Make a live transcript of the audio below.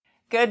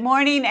Good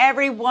morning,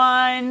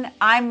 everyone.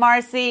 I'm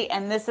Marcy,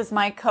 and this is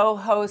my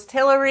co-host,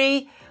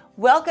 Hillary.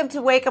 Welcome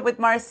to Wake Up with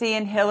Marcy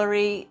and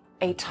Hillary,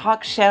 a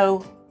talk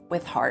show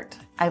with heart.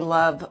 I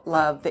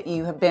love that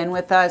you have been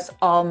with us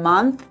all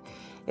month.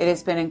 It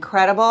has been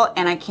incredible,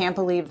 and I can't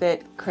believe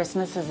that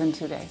Christmas is in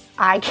 2 days.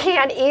 I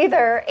can't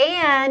either,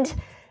 and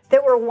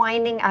that we're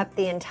winding up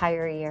the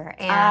entire year.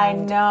 And I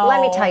know. Let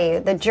me tell you,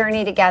 the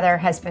journey together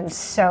has been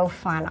so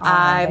fun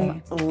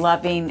already. I'm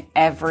loving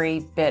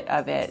every bit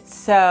of it.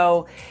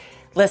 So,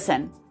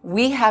 listen,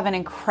 we have an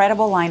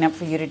incredible lineup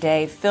for you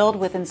today, filled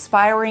with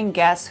inspiring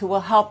guests who will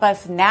help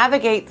us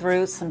navigate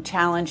through some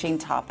challenging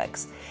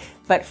topics.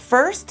 But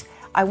first,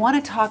 I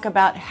want to talk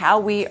about how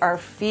we are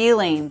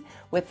feeling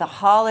with the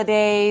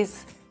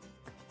holidays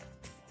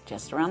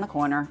just around the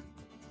corner.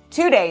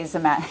 2 days,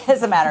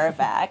 as a matter of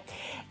fact,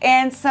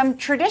 and some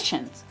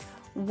traditions.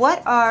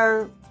 What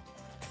are,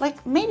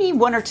 maybe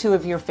one or two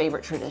of your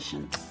favorite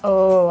traditions?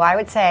 Oh, I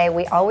would say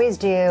we always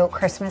do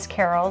Christmas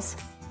carols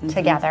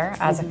together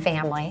as a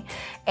family,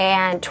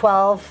 and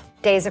 12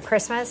 days of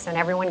Christmas, and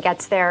everyone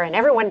gets there, and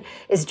everyone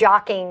is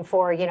jockeying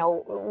for,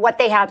 what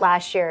they had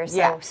last year,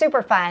 so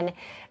super fun.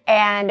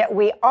 And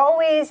we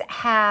always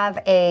have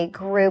a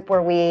group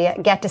where we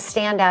get to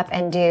stand up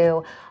and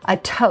do a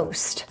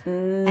toast.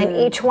 And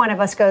each one of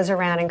us goes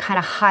around and kind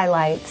of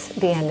highlights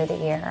the end of the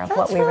year of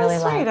what we really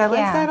like. I like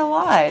that a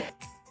lot.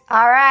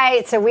 All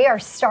right, so we are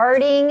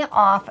starting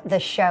off the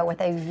show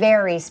with a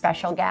very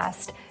special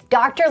guest,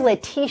 Dr.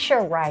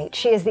 Letitia Wright.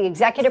 She is the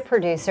executive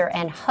producer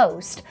and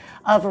host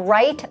of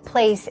Right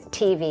Place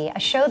TV, a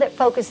show that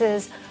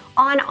focuses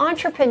on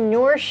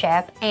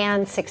entrepreneurship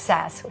and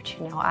success, which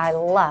I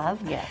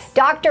love. Yes.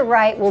 Dr.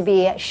 Wright will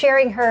be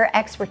sharing her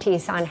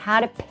expertise on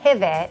how to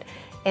pivot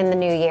in the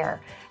new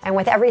year. And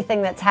with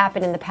everything that's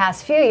happened in the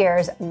past few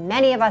years,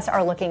 many of us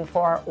are looking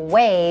for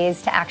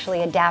ways to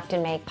actually adapt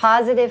and make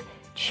positive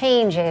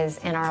changes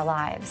in our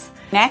lives.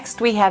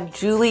 Next, we have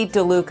Julie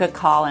DeLucca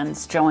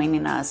Collins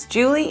joining us.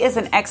 Julie is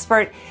an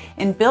expert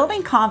in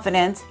building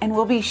confidence and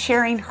will be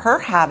sharing her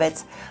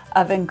habits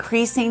of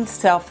increasing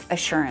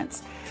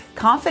self-assurance.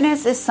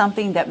 Confidence is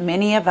something that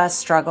many of us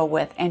struggle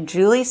with, and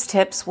Julie's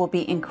tips will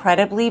be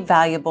incredibly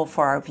valuable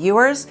for our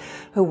viewers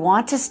who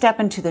want to step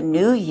into the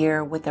new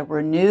year with a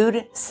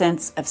renewed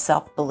sense of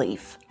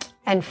self-belief.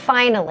 And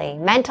finally,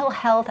 mental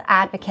health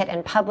advocate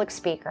and public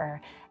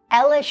speaker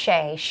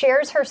Shae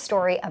shares her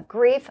story of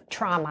grief,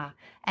 trauma,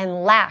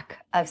 and lack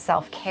of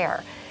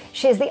self-care.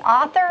 She is the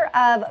author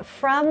of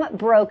From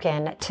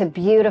Broken to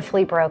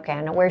Beautifully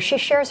Broken, where she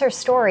shares her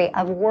story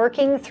of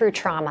working through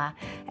trauma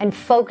and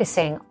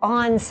focusing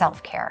on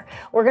self-care.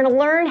 We're going to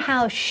learn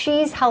how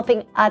she's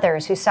helping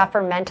others who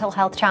suffer mental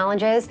health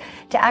challenges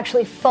to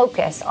actually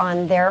focus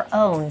on their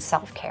own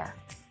self-care.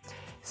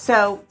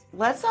 So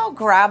let's all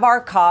grab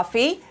our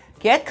coffee,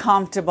 get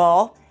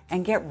comfortable,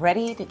 and get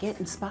ready to get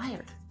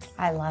inspired.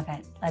 I love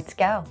it. Let's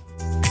go.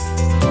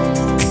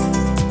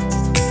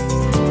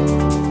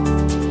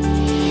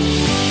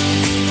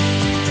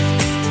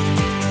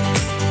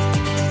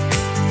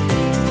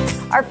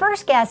 Our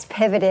first guest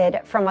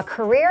pivoted from a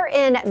career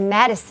in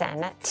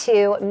medicine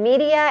to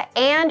media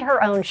and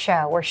her own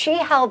show, where she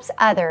helps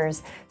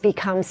others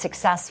become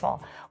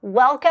successful.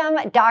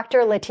 Welcome,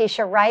 Dr.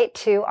 Letitia Wright,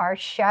 to our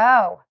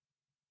show.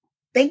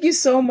 Thank you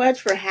so much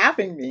for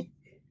having me.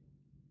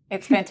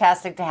 It's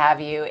fantastic to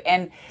have you.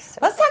 And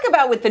let's talk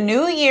about, with the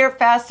new year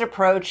fast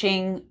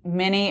approaching,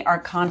 many are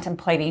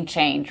contemplating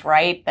change,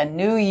 right? The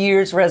New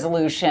Year's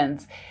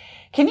resolutions.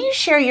 Can you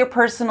share your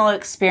personal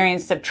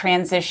experience of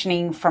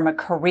transitioning from a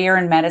career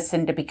in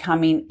medicine to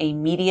becoming a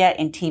media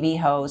and TV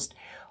host?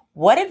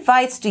 What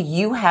advice do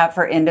you have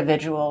for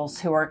individuals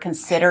who are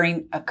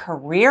considering a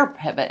career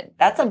pivot?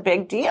 That's a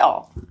big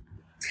deal.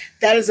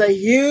 That is a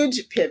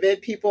huge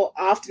pivot. People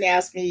often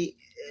ask me,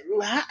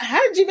 how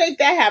did you make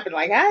that happen?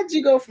 How did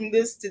you go from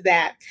this to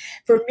that?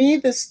 For me,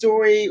 the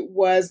story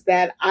was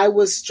that I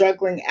was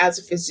struggling as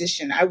a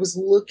physician. I was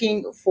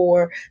looking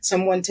for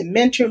someone to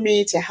mentor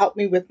me, to help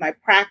me with my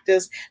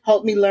practice,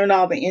 help me learn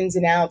all the ins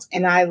and outs.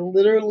 And I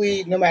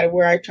literally, no matter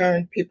where I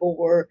turned, people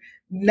were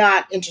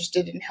not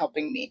interested in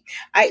helping me.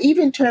 I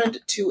even turned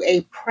to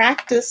a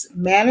practice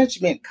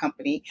management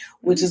company,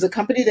 which is a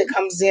company that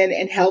comes in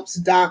and helps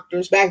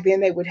doctors. Back then,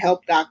 they would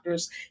help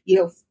doctors,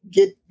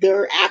 get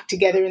their act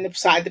together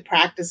inside the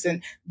practice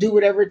and do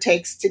whatever it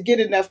takes to get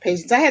enough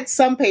patients. I had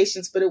some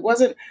patients, but it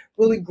wasn't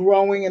really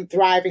growing and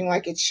thriving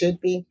like it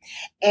should be.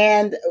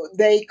 And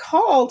they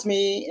called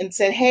me and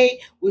said, hey,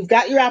 we've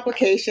got your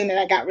application. And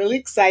I got really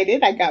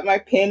excited. I got my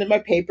pen and my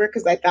paper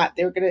because I thought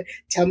they were going to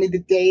tell me the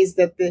days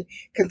that the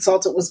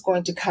consultant was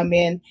going to come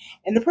in.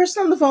 And the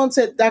person on the phone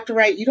said, Dr.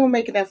 Wright, you don't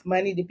make enough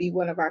money to be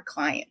one of our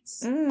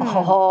clients.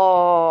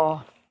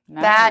 Oh,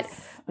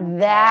 nice.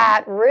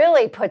 That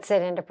really puts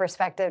it into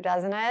perspective,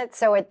 doesn't it?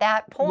 So at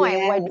that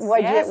point,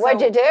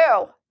 what'd you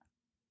do?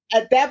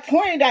 At that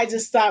point, I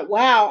just thought,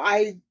 wow,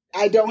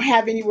 I don't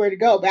have anywhere to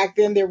go. Back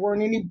then, there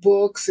weren't any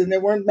books and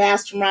there weren't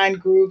mastermind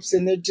groups.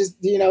 And they're just,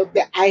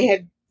 I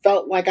had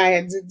felt like I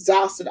had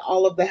exhausted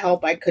all of the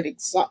help I could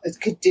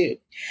do.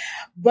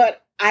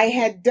 But I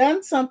had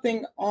done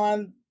something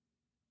on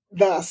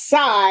the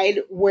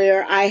side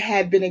where I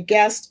had been a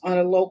guest on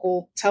a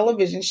local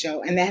television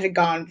show, and that had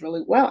gone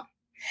really well.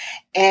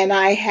 And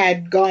I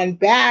had gone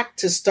back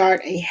to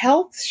start a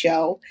health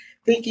show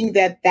thinking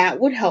that that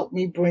would help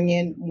me bring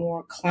in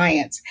more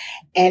clients.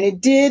 And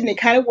it did, and it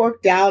kind of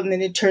worked out. And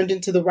then it turned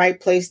into the Right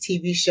Place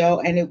TV show,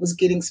 and it was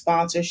getting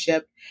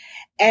sponsorship.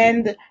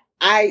 And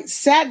I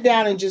sat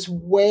down and just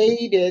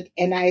waited,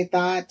 and I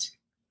thought,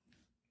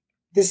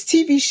 this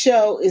TV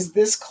show is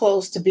this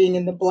close to being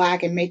in the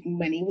black and making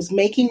money. It was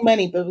making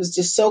money, but it was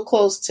just so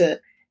close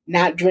to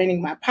not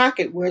draining my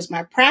pocket, whereas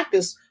my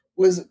practice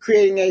was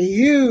creating a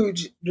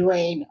huge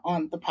drain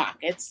on the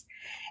pockets.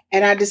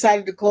 And I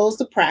decided to close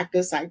the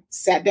practice. I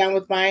sat down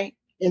with my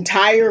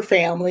entire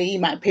family,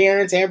 my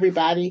parents,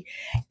 everybody,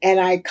 and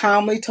I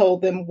calmly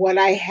told them what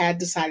I had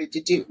decided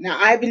to do. Now,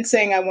 I've been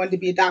saying I wanted to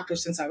be a doctor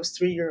since I was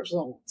 3 years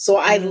old. So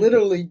I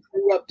literally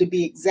grew up to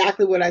be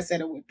exactly what I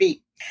said it would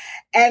be.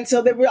 And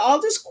so they were all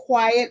just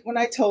quiet when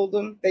I told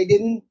them.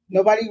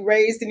 Nobody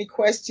raised any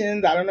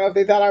questions. I don't know if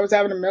they thought I was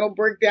having a mental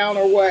breakdown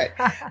or what,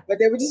 but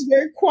they were just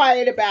very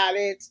quiet about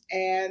it.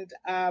 And,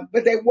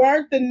 but they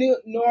weren't the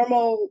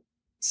normal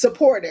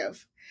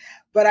supportive.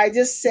 But I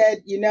just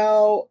said,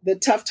 the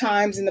tough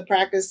times in the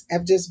practice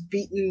have just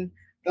beaten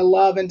the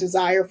love and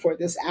desire for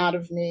this out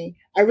of me.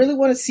 I really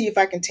want to see if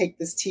I can take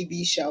this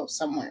TV show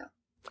somewhere.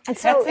 And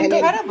so, that's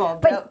incredible.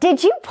 But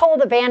did you pull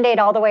the Band-Aid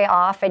all the way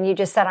off and you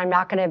just said, I'm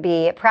not going to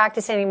be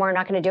practicing anymore,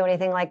 not going to do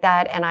anything like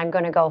that, and I'm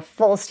going to go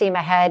full steam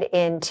ahead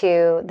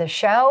into the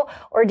show?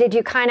 Or did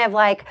you kind of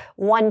like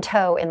one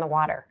toe in the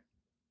water?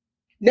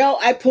 No,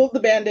 I pulled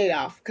the Band-Aid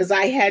off because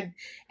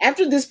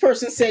after this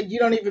person said, you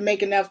don't even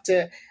make enough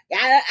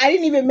I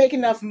didn't even make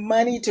enough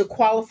money to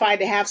qualify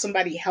to have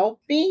somebody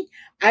help me.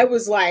 I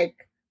was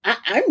like,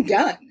 I'm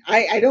done.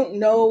 I don't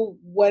know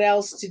what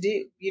else to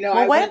do.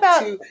 Well,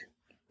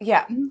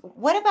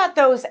 what about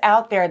those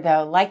out there,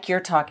 though, like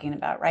you're talking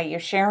about, right? You're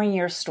sharing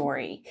your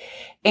story.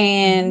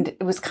 And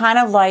it was kind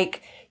of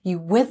like you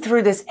went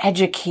through this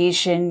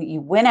education, you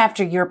went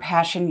after your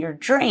passion, your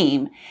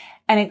dream,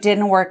 and it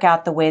didn't work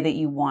out the way that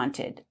you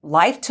wanted.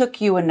 Life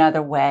took you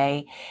another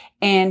way,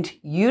 and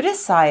you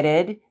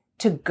decided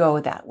to go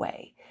that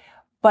way.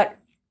 But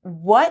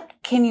what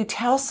can you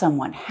tell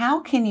someone? How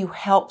can you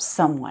help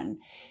someone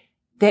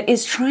that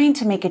is trying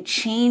to make a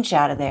change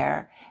out of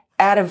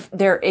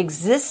their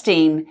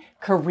existing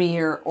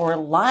career or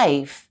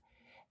life,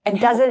 and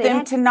help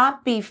them to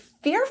not be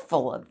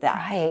fearful of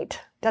that? Right.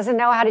 Doesn't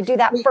know how to do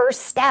that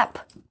first step.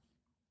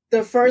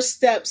 The first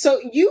step.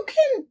 So you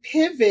can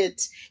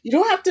pivot. You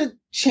don't have to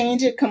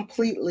change it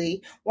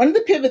completely. One of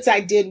the pivots I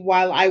did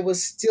while I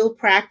was still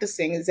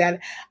practicing is that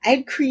I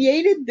had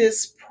created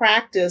this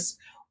practice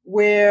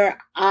where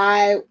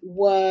I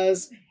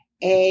was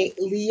a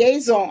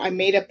liaison. I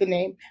made up the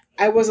name.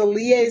 I was a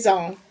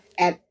liaison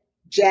at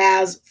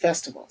jazz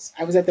festivals.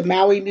 I was at the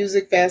Maui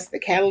Music Fest, the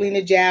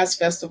Catalina Jazz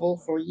Festival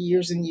for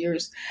years and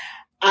years.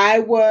 I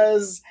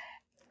was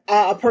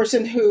a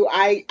person who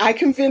I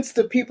convinced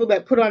the people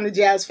that put on the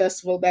jazz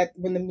festival that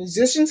when the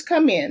musicians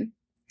come in,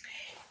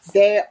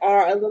 they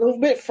are a little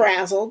bit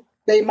frazzled.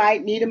 They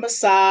might need a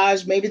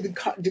massage. Maybe the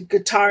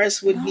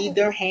guitarist would need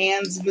their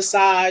hands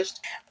massaged.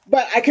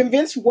 But I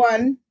convinced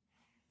one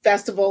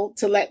festival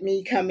to let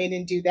me come in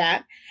and do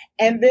that.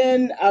 And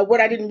then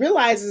what I didn't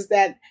realize is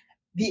that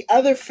the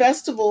other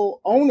festival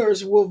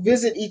owners will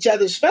visit each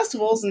other's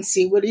festivals and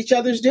see what each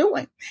other's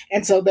doing.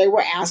 And so they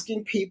were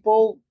asking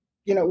people,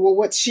 well,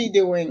 what's she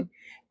doing?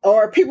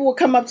 Or people would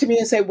come up to me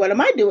and say, what am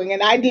I doing?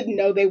 And I didn't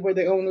know they were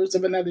the owners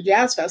of another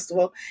jazz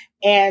festival.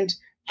 And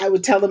I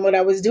would tell them what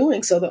I was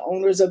doing. So the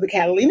owners of the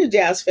Catalina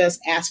Jazz Fest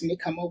asked me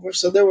to come over.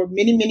 So there were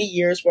many, many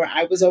years where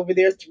I was over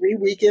there 3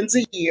 weekends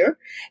a year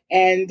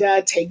and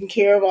taking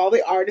care of all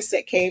the artists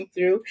that came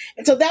through.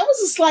 And so that was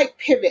a slight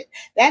pivot.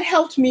 That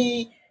helped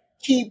me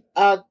keep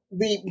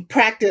the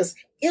practice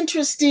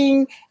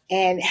interesting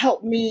and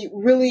help me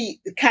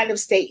really kind of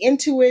stay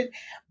into it.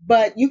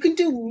 But you can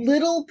do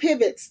little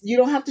pivots. You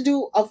don't have to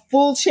do a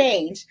full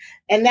change.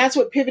 And that's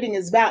what pivoting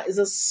is about, is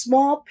a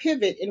small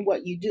pivot in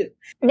what you do.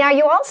 Now,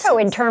 you also,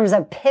 in terms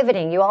of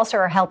pivoting, you also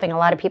are helping a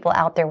lot of people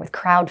out there with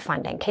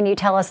crowdfunding. Can you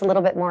tell us a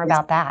little bit more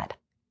about that?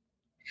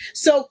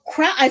 So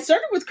I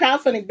started with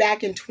crowdfunding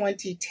back in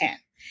 2010.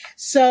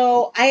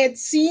 So I had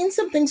seen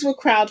some things with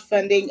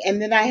crowdfunding,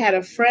 and then I had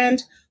a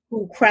friend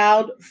who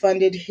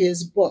crowdfunded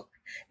his book.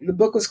 The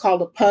book was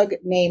called A Pug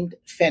Named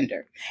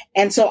Fender.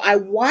 And so I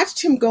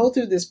watched him go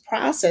through this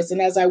process. And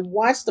as I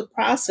watched the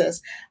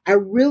process, I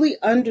really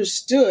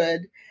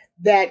understood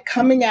that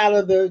coming out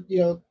of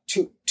the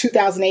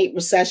 2008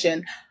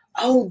 recession,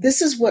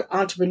 this is what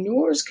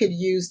entrepreneurs could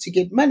use to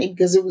get money,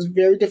 because it was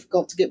very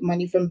difficult to get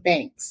money from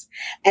banks.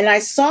 And I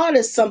saw it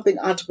as something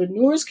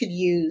entrepreneurs could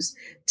use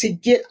to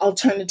get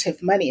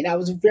alternative money. And I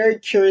was very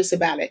curious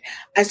about it.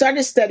 I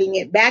started studying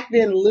it. Back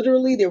then,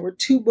 literally, there were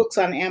 2 books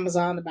on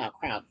Amazon about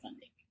crowdfunding.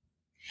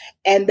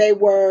 And they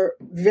were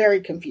very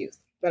confused.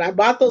 But I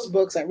bought those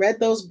books. I read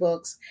those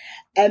books.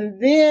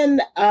 And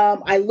then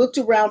I looked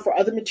around for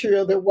other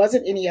material. There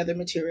wasn't any other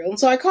material. And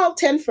so I called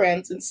 10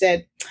 friends and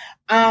said,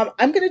 I'm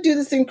going to do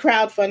this in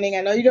crowdfunding.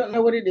 I know you don't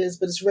know what it is,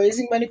 but it's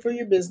raising money for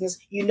your business.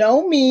 You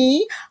know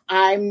me.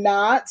 I'm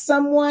not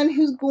someone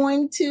who's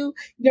going to,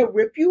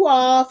 rip you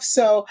off.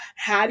 So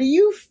how do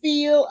you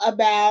feel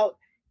about,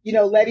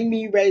 letting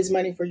me raise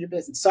money for your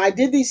business? So I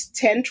did these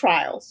 10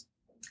 trials,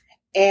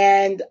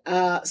 and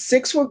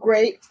 6 were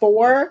great.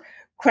 4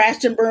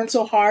 crashed and burned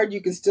so hard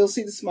you can still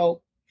see the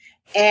smoke.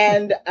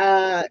 And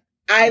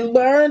I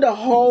learned a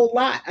whole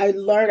lot.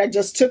 I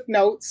just took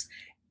notes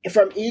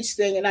from each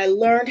thing, and I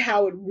learned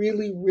how it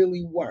really,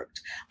 really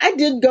worked. I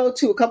did go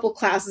to a couple of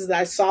classes that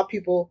I saw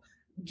people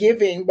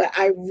giving, but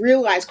I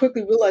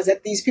quickly realized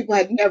that these people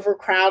had never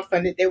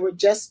crowdfunded. They were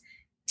just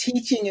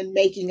teaching and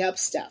making up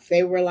stuff.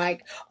 They were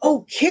like,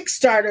 oh,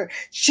 Kickstarter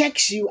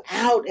checks you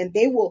out and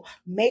they will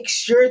make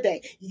sure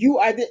that you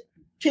are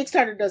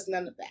Kickstarter does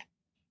none of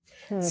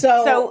that.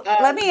 So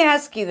let me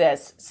ask you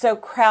this. So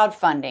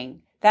crowdfunding,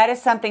 that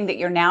is something that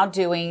you're now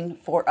doing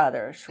for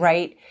others,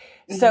 right?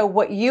 Mm-hmm. So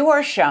what you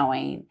are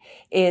showing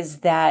is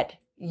that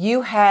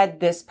you had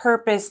this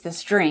purpose,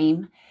 this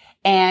dream,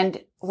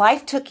 and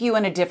life took you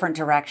in a different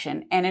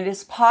direction. And it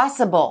is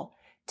possible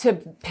to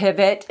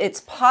pivot.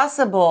 It's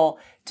possible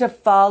to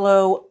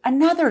follow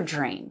another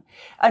dream,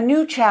 a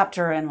new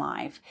chapter in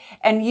life.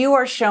 And you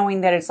are showing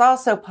that it's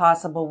also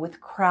possible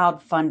with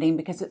crowdfunding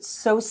because it's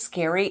so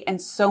scary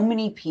and so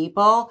many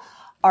people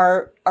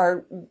are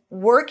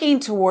working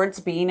towards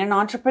being an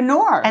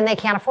entrepreneur. And they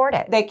can't afford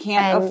it. They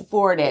can't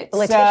afford it.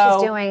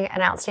 Letitia's doing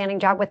an outstanding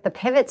job with the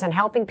pivots and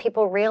helping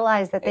people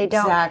realize that they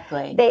don't.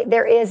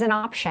 There is an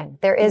option.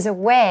 There is a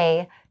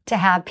way to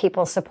have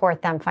people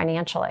support them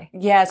financially.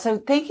 Yeah. So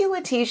thank you,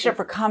 Letitia,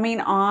 for coming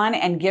on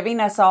and giving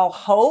us all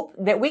hope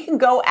that we can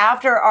go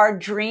after our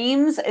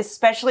dreams,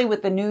 especially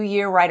with the new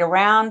year right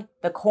around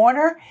the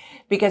corner,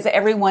 because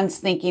everyone's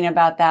thinking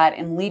about that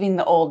and leaving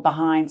the old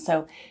behind.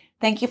 So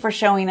thank you for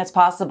showing it's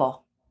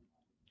possible.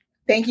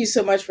 Thank you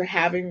so much for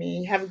having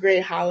me. Have a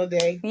great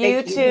holiday.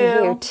 You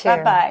too.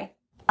 Bye-bye.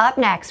 Up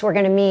next, we're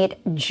going to meet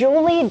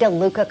Julie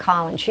DeLucca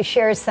Collins. She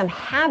shares some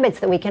habits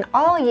that we can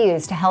all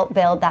use to help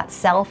build that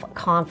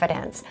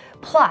self-confidence.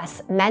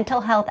 Plus,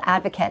 mental health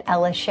advocate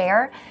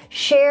Shae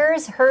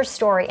shares her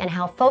story and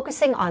how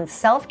focusing on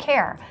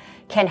self-care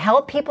can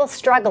help people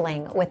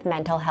struggling with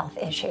mental health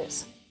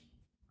issues.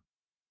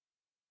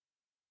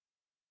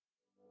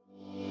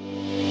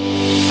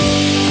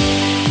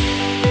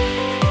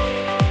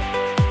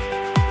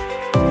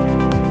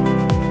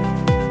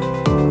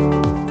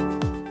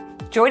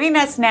 Joining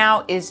us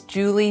now is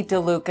Julie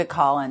DeLucca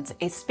Collins,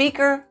 a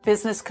speaker,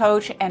 business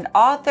coach, and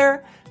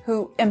author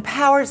who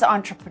empowers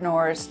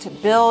entrepreneurs to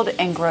build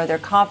and grow their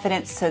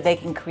confidence so they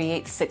can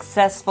create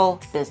successful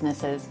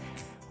businesses.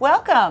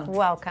 Welcome.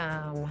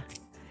 Welcome.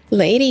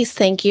 Ladies,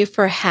 thank you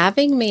for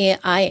having me.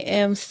 I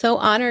am so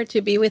honored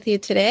to be with you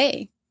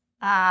today.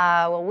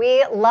 Well,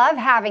 we love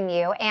having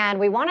you, and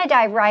we want to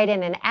dive right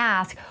in and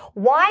ask,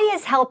 why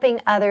is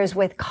helping others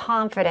with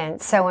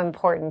confidence so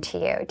important to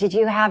you? Did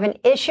you have an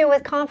issue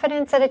with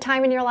confidence at a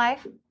time in your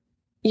life?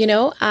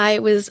 I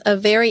was a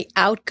very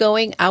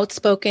outgoing,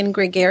 outspoken,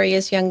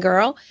 gregarious young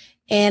girl,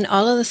 and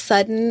all of a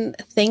sudden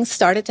things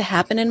started to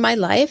happen in my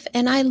life,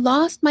 and I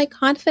lost my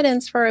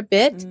confidence for a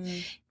bit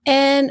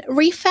and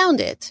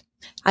refound it.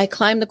 I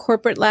climbed the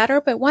corporate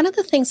ladder, but one of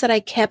the things that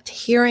I kept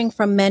hearing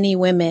from many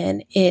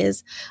women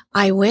is,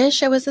 I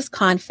wish I was as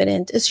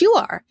confident as you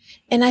are.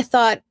 And I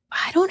thought,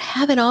 I don't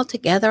have it all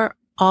together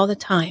all the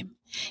time.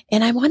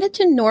 And I wanted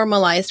to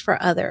normalize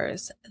for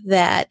others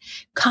that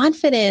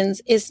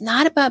confidence is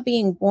not about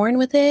being born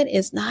with it.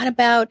 It's not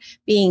about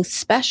being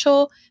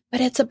special,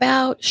 but it's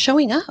about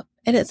showing up.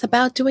 And it's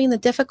about doing the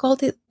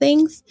difficult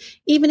things,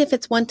 even if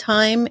it's one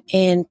time,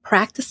 and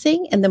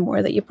practicing. And the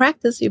more that you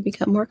practice, you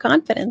become more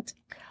confident.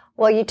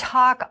 Well, you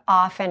talk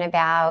often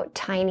about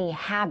tiny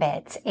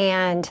habits,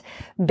 and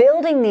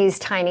building these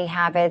tiny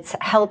habits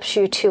helps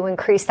you to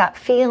increase that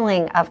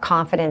feeling of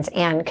confidence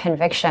and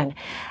conviction.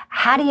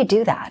 How do you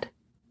do that?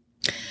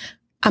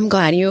 I'm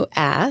glad you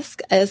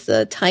asked. As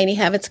a Tiny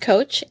Habits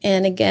coach,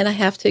 and again, I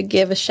have to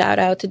give a shout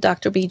out to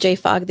Dr. B.J.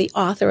 Fogg, the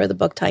author of the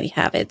book Tiny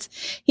Habits.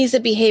 He's a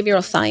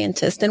behavioral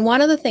scientist, and one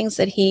of the things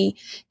that he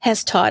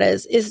has taught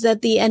us is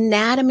that the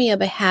anatomy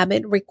of a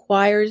habit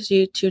requires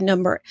you to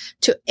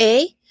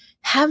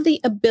have the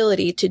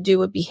ability to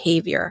do a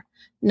behavior.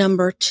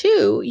 Number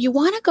 2, you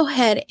want to go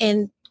ahead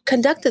and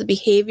conduct the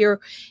behavior,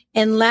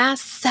 and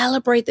last,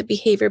 celebrate the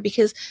behavior,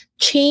 because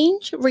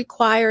change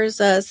requires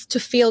us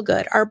to feel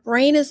good. Our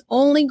brain is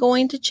only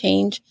going to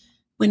change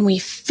when we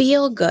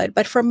feel good.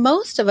 But for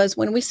most of us,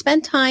 when we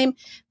spend time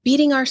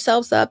beating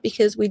ourselves up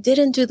because we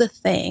didn't do the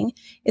thing,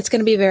 it's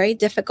going to be very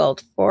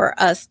difficult for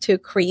us to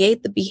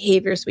create the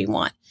behaviors we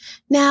want.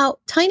 Now,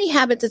 Tiny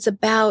Habits, it's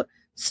about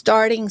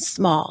starting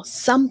small,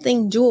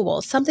 something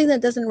doable, something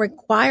that doesn't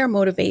require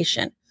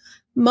motivation.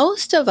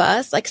 Most of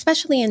us, like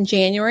especially in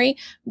January,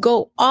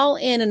 go all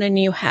in a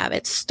new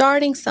habit,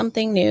 starting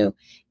something new.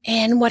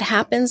 And what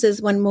happens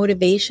is when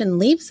motivation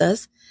leaves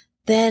us,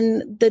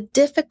 then the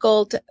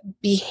difficult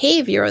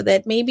behavior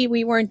that maybe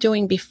we weren't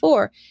doing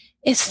before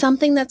is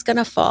something that's going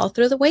to fall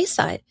through the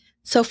wayside.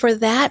 So for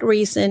that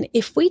reason,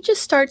 if we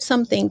just start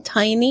something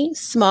tiny,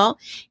 small,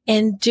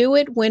 and do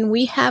it when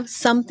we have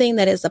something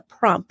that is a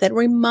prompt that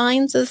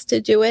reminds us to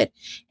do it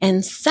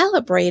and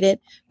celebrate it,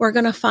 we're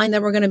going to find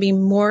that we're going to be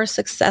more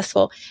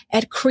successful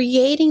at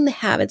creating the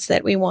habits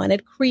that we want,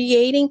 at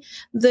creating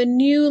the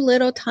new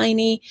little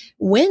tiny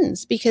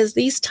wins, because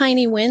these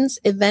tiny wins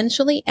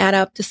eventually add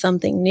up to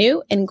something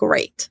new and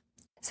great.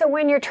 So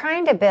when you're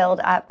trying to build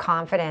up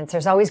confidence,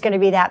 there's always going to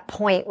be that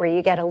point where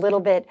you get a little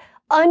bit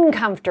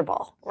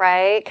uncomfortable,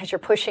 right? Because you're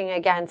pushing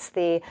against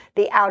the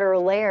outer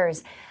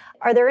layers.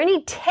 Are there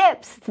any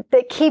tips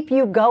that keep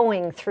you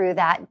going through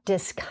that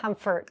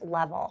discomfort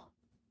level?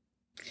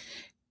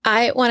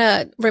 I want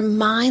to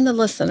remind the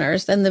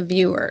listeners and the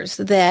viewers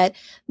that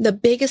the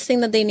biggest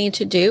thing that they need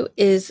to do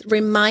is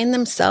remind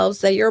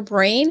themselves that your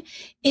brain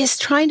is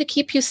trying to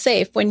keep you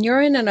safe. When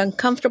you're in an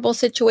uncomfortable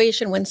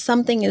situation, when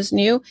something is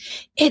new,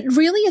 it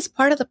really is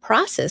part of the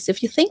process.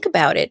 If you think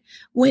about it,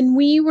 when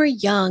we were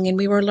young and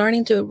we were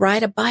learning to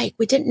ride a bike,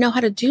 we didn't know how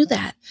to do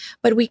that,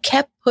 but we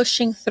kept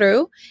pushing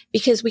through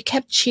because we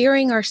kept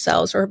cheering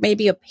ourselves, or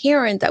maybe a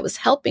parent that was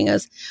helping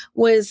us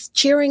was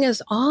cheering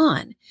us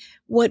on.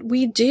 What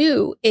we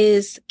do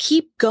is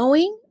keep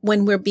going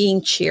when we're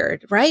being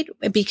cheered, right?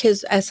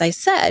 Because as I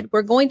said,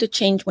 we're going to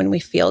change when we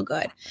feel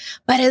good.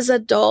 But as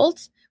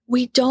adults,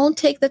 we don't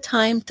take the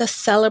time to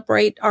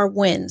celebrate our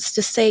wins,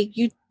 to say,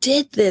 you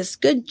did this,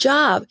 good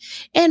job,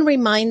 and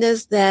remind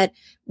us that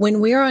when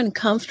we're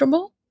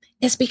uncomfortable,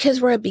 it's because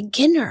we're a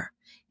beginner.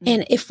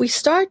 And if we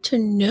start to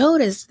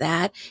notice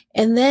that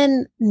and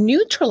then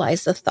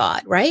neutralize the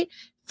thought, right?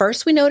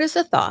 First, we notice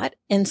a thought,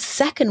 and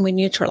second, we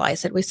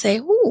neutralize it. We say,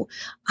 "Ooh,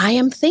 I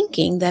am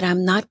thinking that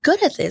I'm not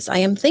good at this. I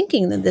am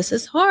thinking that this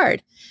is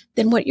hard."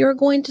 Then what you're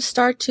going to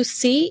start to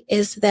see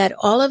is that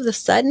all of a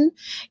sudden,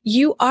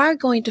 you are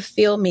going to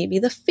feel maybe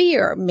the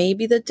fear,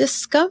 maybe the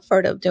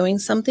discomfort of doing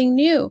something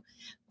new,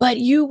 but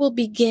you will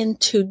begin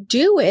to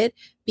do it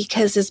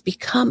because it's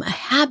become a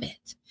habit.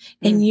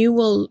 And you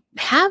will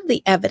have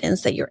the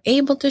evidence that you're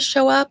able to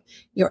show up,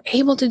 you're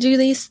able to do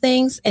these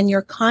things, and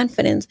your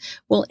confidence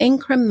will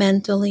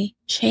incrementally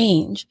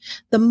change.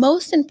 The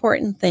most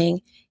important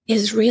thing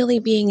is really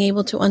being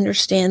able to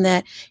understand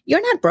that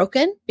you're not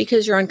broken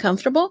because you're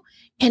uncomfortable.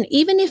 And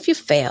even if you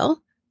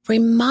fail,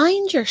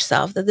 remind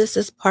yourself that this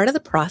is part of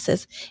the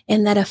process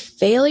and that a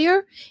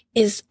failure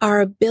is our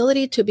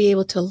ability to be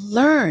able to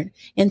learn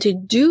and to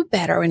do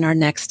better in our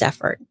next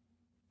effort.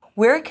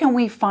 Where can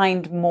we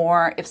find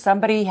more? If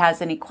somebody has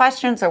any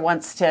questions or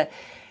wants to,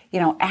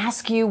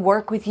 ask you,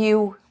 work with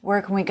you,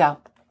 where can we go?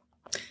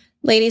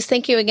 Ladies,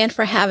 thank you again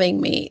for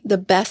having me. The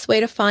best way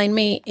to find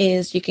me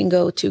is you can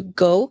go to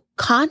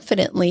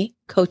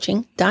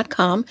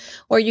goconfidentlycoaching.com,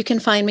 or you can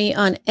find me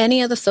on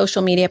any of the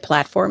social media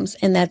platforms,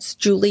 and that's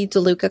Julie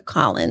DeLucca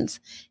Collins.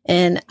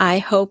 And I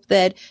hope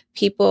that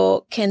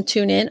people can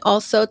tune in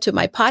also to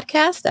my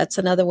podcast. That's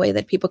another way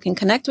that people can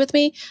connect with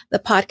me. The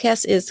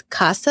podcast is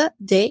Casa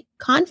de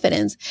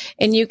Confidence,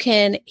 and you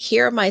can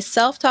hear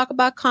myself talk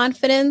about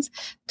confidence,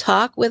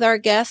 talk with our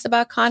guests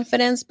about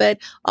confidence, but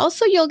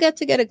also you'll get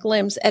a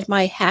glimpse at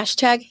my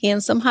hashtag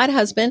handsome hot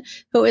husband,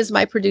 who is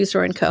my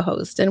producer and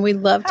co-host. And we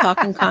love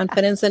talking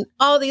confidence in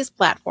all these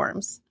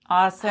platforms.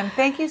 Awesome.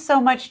 Thank you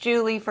so much,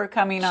 Julie, for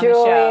coming on the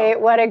Julie, show.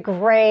 what a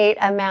great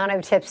amount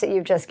of tips that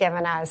you've just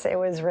given us. It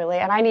was really,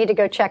 and I need to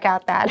go check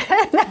out that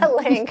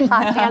link.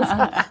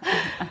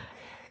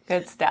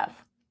 Good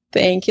stuff.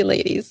 Thank you,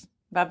 ladies.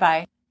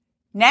 Bye-bye.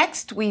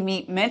 Next, we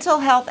meet mental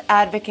health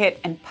advocate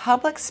and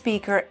public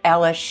speaker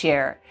Ella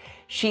Shae.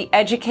 She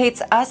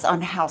educates us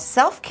on how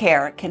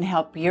self-care can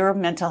help your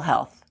mental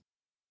health.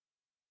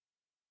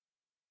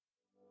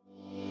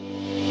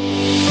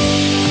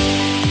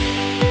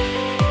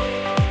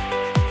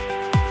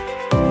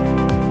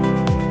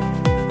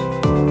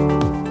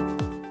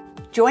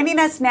 Joining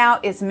us now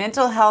is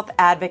mental health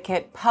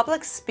advocate,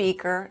 public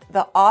speaker,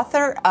 the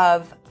author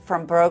of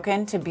From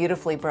Broken to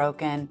Beautifully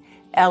Broken,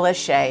 Ella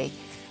Shae.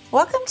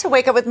 Welcome to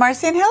Wake Up with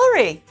Marcy and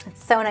Hillary.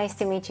 It's so nice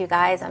to meet you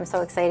guys. I'm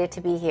so excited to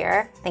be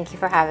here. Thank you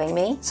for having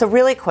me. So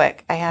really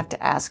quick, I have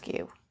to ask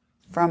you,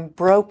 From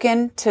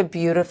Broken to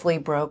Beautifully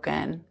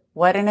Broken,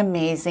 what an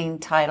amazing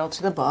title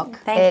to the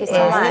book. Thank you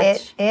so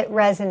much. It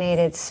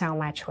resonated so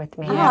much with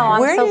me. Oh,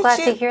 I'm so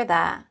glad to hear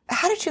that.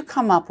 How did you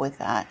come up with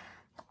that?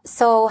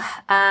 So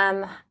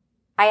I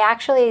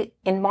actually,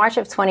 in March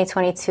of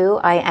 2022,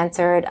 I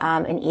entered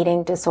an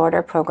eating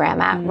disorder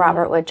program at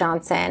Robert Wood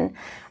Johnson.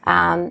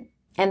 And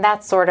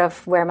that's sort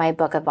of where my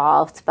book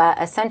evolved.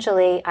 But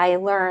essentially, I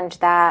learned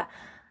that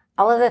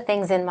all of the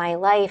things in my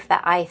life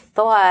that I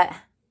thought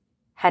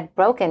had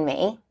broken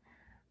me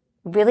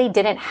really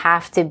didn't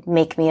have to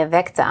make me a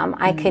victim.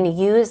 I can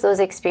use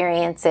those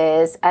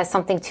experiences as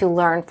something to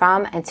learn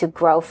from and to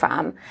grow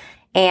from.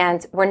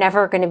 And we're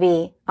never going to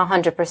be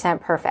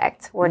 100%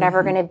 perfect. We're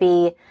never going to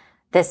be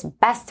this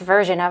best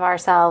version of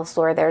ourselves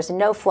where there's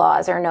no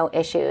flaws or no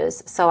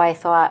issues. So I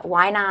thought,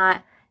 why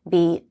not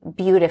be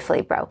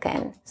beautifully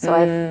broken.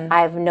 So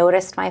I've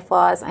noticed my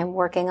flaws. I'm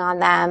working on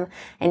them.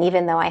 And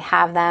even though I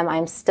have them,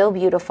 I'm still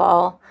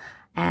beautiful.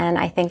 And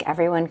I think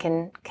everyone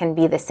can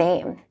be the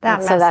same.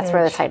 So that's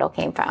where the title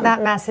came from.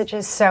 That message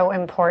is so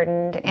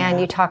important.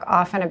 And you talk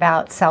often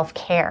about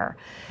self-care.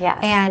 Yes.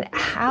 And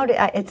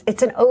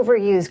it's an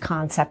overused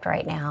concept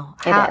right now.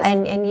 It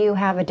is. And you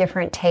have a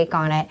different take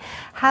on it.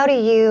 How do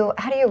you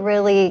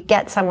really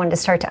get someone to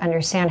start to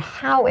understand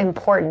how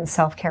important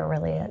self-care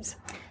really is?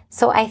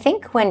 So I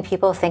think when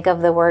people think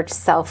of the word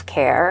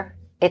self-care,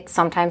 it's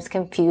sometimes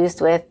confused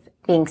with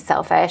being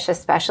selfish,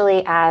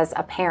 especially as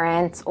a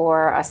parent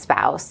or a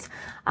spouse,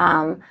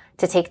 to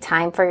take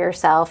time for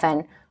yourself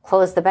and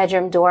close the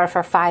bedroom door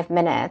for 5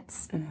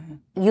 minutes.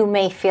 Mm-hmm. You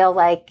may feel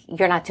like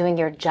you're not doing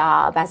your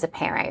job as a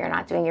parent. You're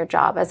not doing your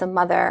job as a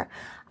mother.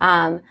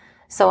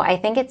 So I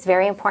think it's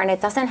very important.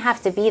 It doesn't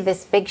have to be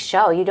this big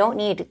show. You don't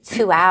need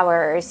 2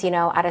 hours,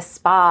 at a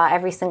spa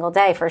every single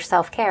day for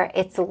self-care.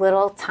 It's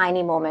little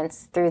tiny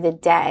moments through the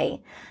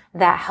day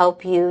that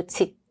help you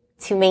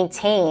to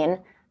maintain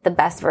the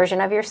best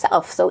version of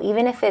yourself. So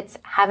even if it's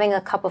having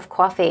a cup of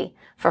coffee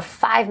for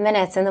 5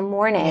 minutes in the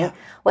morning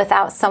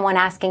without someone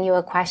asking you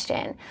a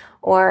question,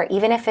 or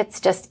even if it's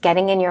just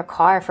getting in your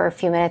car for a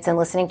few minutes and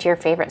listening to your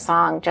favorite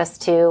song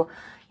just to,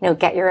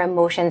 get your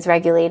emotions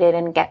regulated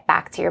and get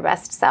back to your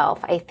best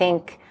self. I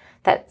think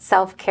that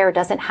self-care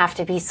doesn't have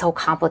to be so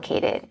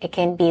complicated. It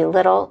can be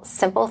little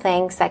simple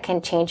things that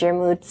can change your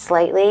mood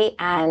slightly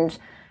and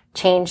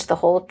change the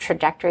whole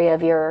trajectory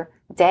of your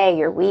day,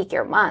 your week,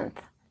 your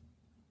month.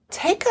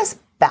 Take us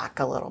back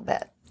a little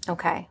bit.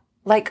 Okay.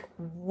 Like,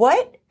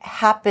 what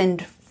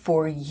happened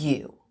for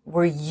you?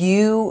 Were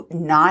you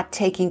not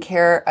taking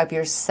care of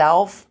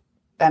yourself?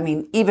 I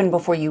mean, even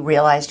before you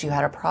realized you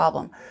had a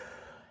problem.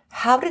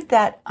 How did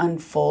that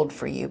unfold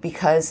for you?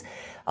 Because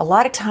a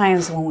lot of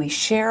times when we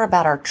share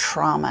about our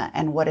trauma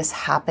and what has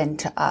happened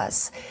to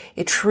us,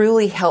 it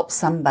truly helps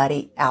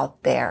somebody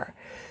out there.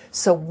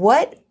 So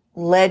what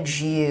led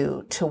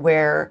you to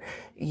where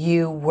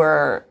you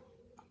were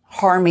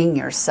harming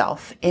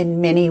yourself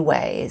in many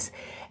ways?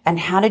 And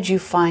how did you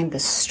find the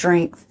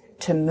strength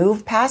to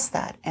move past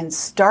that and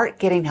start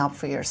getting help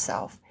for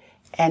yourself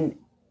and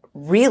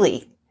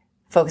really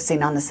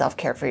focusing on the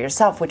self-care for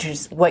yourself, which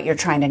is what you're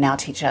trying to now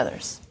teach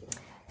others?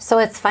 So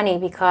it's funny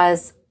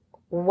because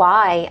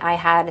why I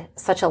had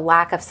such a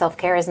lack of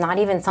self-care is not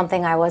even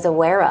something I was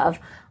aware of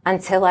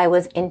until I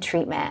was in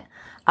treatment.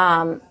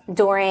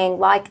 During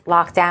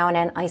lockdown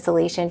and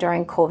isolation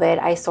during COVID,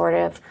 I sort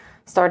of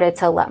started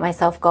to let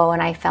myself go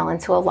and I fell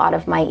into a lot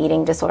of my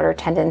eating disorder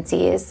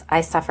tendencies. I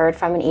suffered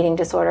from an eating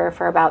disorder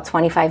for about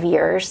 25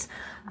 years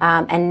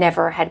and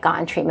never had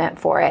gotten treatment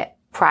for it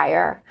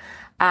prior.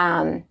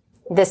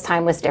 This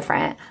time was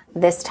different.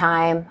 This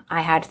time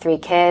I had 3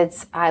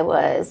 kids. I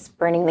was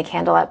burning the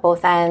candle at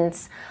both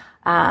ends.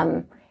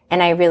 And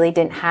I really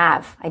didn't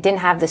have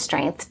the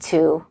strength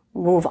to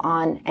move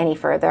on any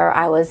further.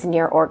 I was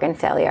near organ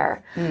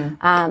failure.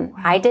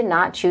 I did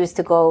not choose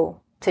to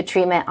go to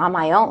treatment on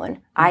my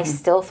own. I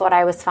still thought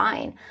I was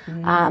fine.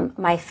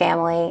 My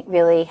family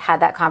really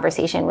had that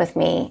conversation with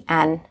me,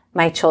 and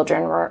my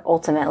children were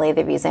ultimately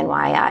the reason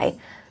why I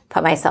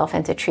put myself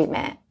into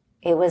treatment.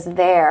 It was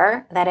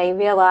there that I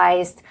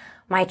realized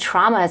my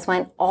traumas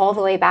went all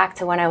the way back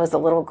to when I was a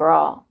little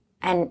girl.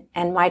 And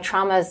my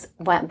traumas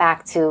went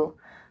back to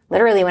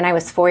literally when I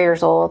was 4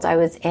 years old. I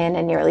was in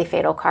a nearly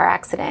fatal car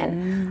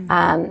accident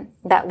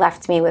that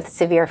left me with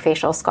severe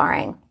facial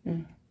scarring.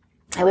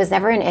 It was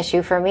never an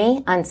issue for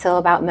me until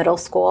about middle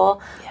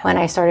school when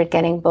I started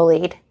getting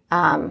bullied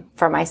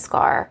for my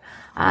scar.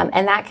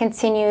 And that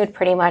continued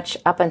pretty much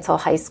up until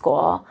high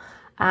school.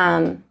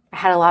 I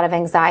had a lot of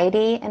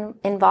anxiety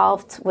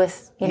involved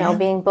with,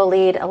 being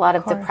bullied, a lot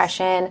of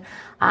depression.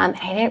 I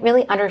didn't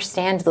really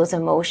understand those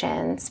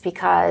emotions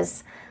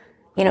because,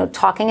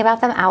 talking about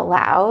them out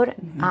loud,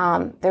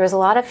 there was a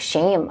lot of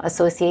shame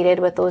associated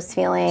with those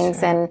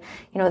feelings. And,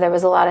 there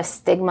was a lot of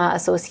stigma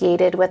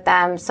associated with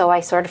them. So I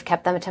sort of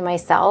kept them to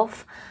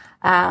myself.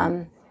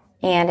 And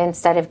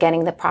instead of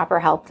getting the proper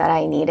help that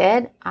I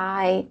needed,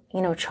 I,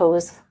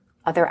 chose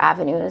other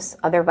avenues,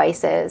 other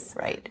vices.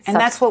 Right. And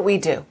that's what we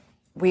do.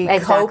 We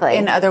cope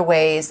in other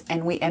ways,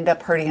 and we end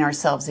up hurting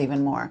ourselves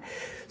even more.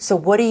 So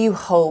what do you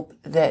hope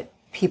that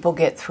people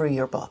get through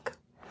your book?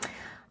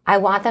 I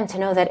want them to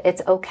know that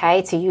it's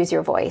okay to use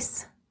your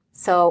voice.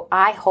 So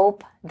I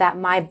hope that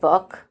my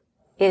book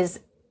is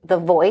the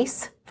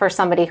voice for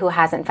somebody who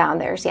hasn't found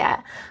theirs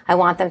yet. I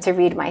want them to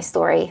read my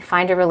story,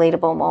 find a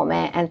relatable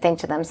moment, and think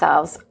to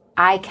themselves,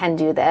 I can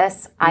do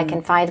this. I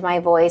can find my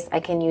voice. I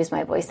can use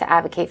my voice to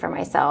advocate for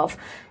myself.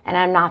 And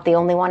I'm not the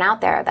only one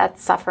out there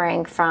that's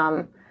suffering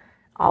from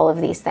all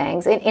of these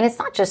things. And it's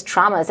not just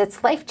traumas,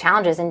 it's life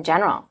challenges in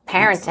general.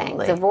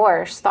 Parenting,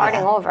 divorce, starting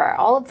over,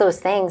 all of those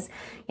things.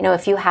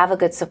 If you have a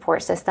good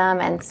support system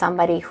and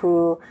somebody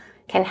who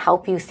can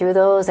help you through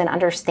those and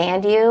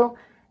understand you,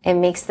 it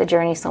makes the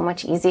journey so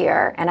much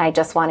easier. And I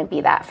just want to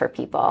be that for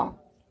people.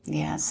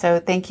 Yeah. So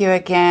thank you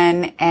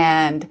again.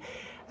 And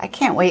I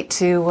can't wait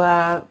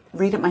to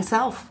read it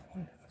myself.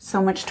 So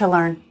much to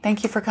learn.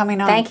 Thank you for coming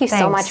on. Thank you so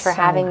Thanks much for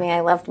so having much. me. I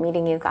loved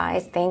meeting you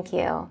guys. Thank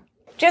you.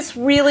 Just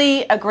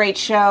really a great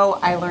show.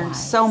 I learned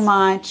so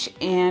much,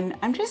 and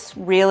I'm just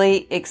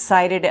really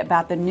excited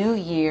about the new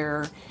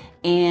year.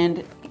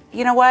 And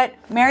you know what?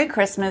 Merry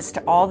Christmas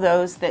to all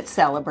those that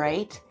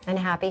celebrate. And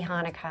happy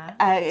Hanukkah.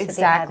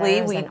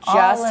 Exactly. We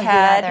just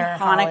had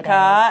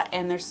Hanukkah,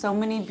 and there's so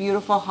many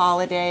beautiful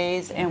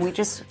holidays, and we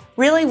just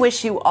really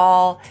wish you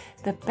all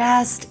the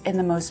best and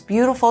the most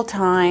beautiful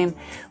time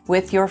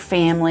with your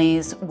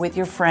families, with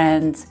your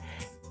friends,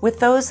 with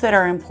those that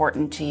are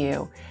important to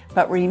you.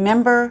 But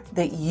remember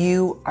that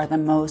you are the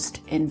most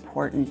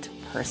important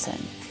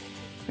person.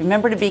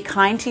 Remember to be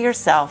kind to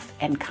yourself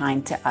and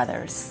kind to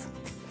others.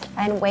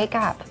 And wake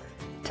up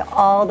to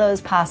all those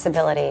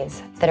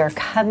possibilities that are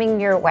coming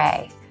your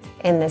way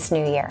in this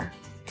new year.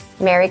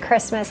 Merry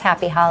Christmas,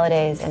 happy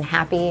holidays, and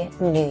happy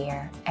New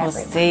Year, everyone.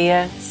 We'll see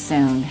you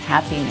soon.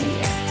 Happy New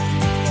Year.